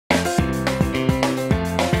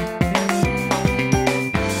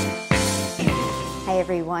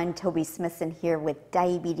everyone, TobySmithson here with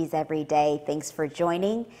Diabetes Every Day. Thanks for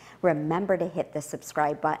joining. Remember to hit the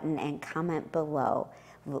subscribe button and comment below.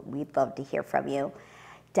 We'd love to hear from you.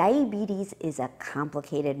 Diabetes is a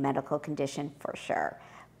complicated medical condition for sure,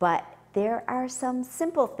 but there are some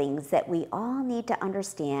simple things that we all need to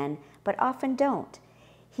understand, but often don't.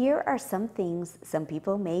 Here are some things some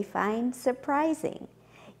people may find surprising.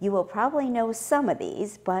 You will probably know some of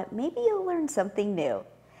these, but maybe you'll learn something new.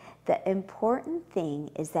 The important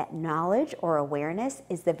thing is that knowledge or awareness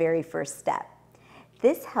is the very first step.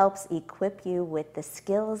 This helps equip you with the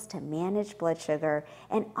skills to manage blood sugar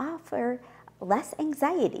and offer less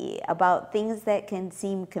anxiety about things that can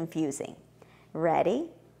seem confusing.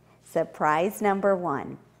 Ready? Surprise number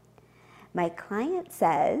 1. My client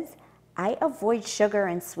says, I avoid sugar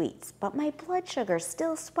and sweets, but my blood sugar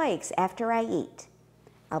still spikes after I eat.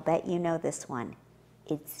 I'll bet you know this one.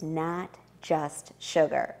 It's not just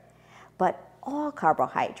sugar, but all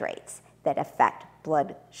carbohydrates that affect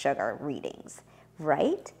blood sugar readings,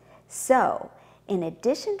 right? So, in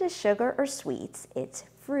addition to sugar or sweets, it's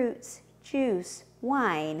fruits, juice,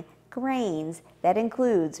 wine, grains, that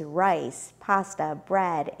includes rice, pasta,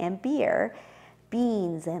 bread, and beer,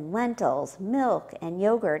 beans and lentils, milk and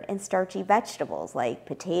yogurt, and starchy vegetables like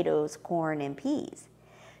potatoes, corn, and peas.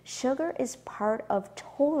 Sugar is part of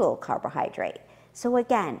total carbohydrate. So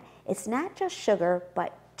again, it's not just sugar,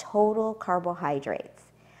 but total carbohydrates.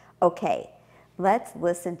 Okay, let's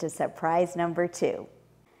listen to surprise number 2.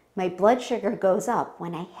 My blood sugar goes up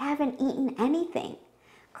when I haven't eaten anything.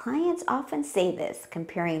 Clients often say this,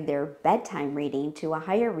 comparing their bedtime reading to a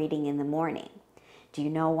higher reading in the morning. Do you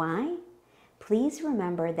know why? Please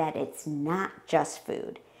remember that it's not just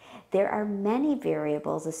food. There are many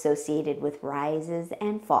variables associated with rises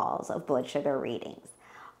and falls of blood sugar readings.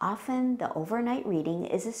 Often, the overnight reading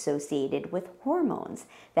is associated with hormones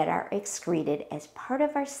that are excreted as part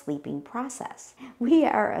of our sleeping process. We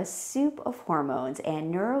are a soup of hormones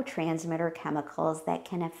and neurotransmitter chemicals that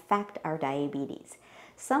can affect our diabetes.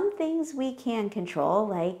 Some things we can control,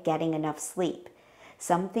 like getting enough sleep.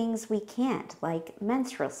 Some things we can't, like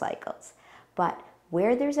menstrual cycles. But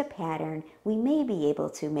where there's a pattern, we may be able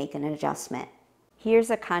to make an adjustment. Here's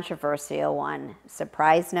a controversial one.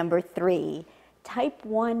 Surprise number 3. Type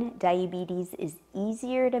 1 diabetes is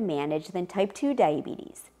easier to manage than type 2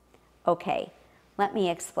 diabetes. Okay, let me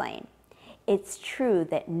explain. It's true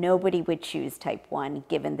that nobody would choose type 1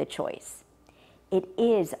 given the choice. It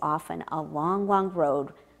is often a long, long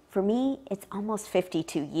road. For me, it's almost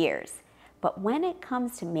 52 years. But when it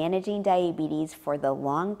comes to managing diabetes for the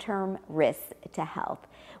long-term risks to health,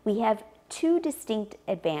 we have 2 distinct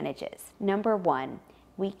advantages. Number 1,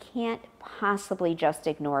 we can't possibly just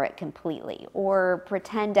ignore it completely or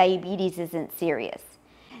pretend diabetes isn't serious.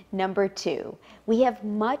 Number 2, we have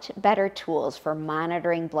much better tools for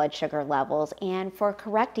monitoring blood sugar levels and for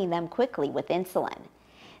correcting them quickly with insulin.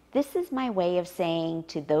 This is my way of saying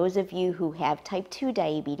to those of you who have type 2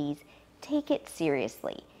 diabetes, take it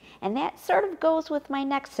seriously. And that sort of goes with my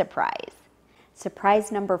next surprise.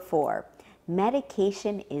 Surprise number 4,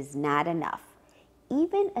 medication is not enough.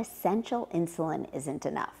 Even essential insulin isn't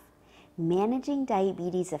enough. Managing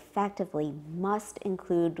diabetes effectively must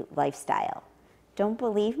include lifestyle. Don't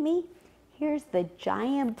believe me? Here's the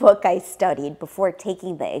giant book I studied before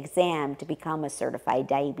taking the exam to become a certified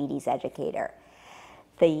diabetes educator.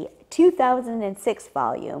 The 2006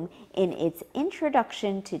 volume, in its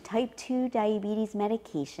Introduction to Type 2 Diabetes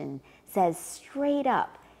Medication, says straight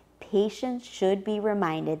up, patients should be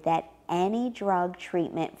reminded that any drug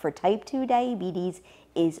treatment for type 2 diabetes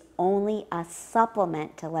is only a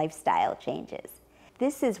supplement to lifestyle changes.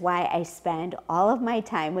 This is why I spend all of my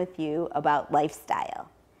time with you about lifestyle.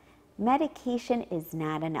 Medication is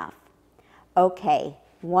not enough. Okay,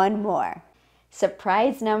 one more.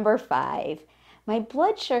 Surprise number 5. My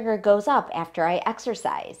blood sugar goes up after I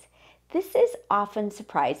exercise. This is often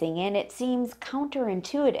surprising and it seems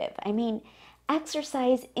counterintuitive. I mean,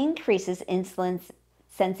 exercise increases insulin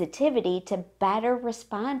sensitivity to better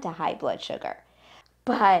respond to high blood sugar.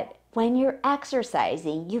 But when you're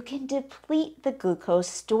exercising, you can deplete the glucose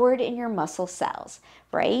stored in your muscle cells,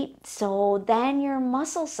 right? So then your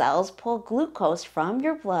muscle cells pull glucose from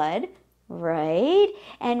your blood, right?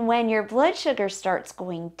 And when your blood sugar starts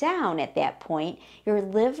going down at that point, your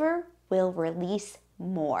liver will release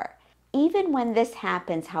more. Even when this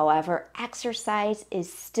happens, however, exercise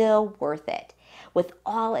is still worth it, with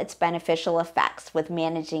all its beneficial effects with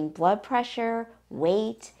managing blood pressure,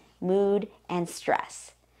 weight, mood, and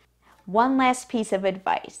stress. One last piece of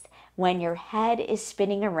advice. When your head is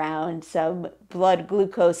spinning around some blood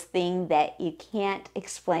glucose thing that you can't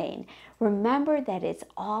explain, remember that it's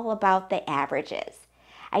all about the averages.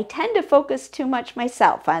 I tend to focus too much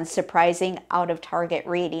myself on surprising out-of-target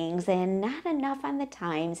readings and not enough on the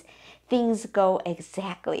times things go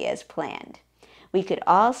exactly as planned. We could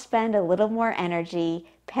all spend a little more energy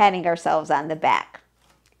patting ourselves on the back.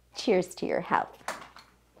 Cheers to your health.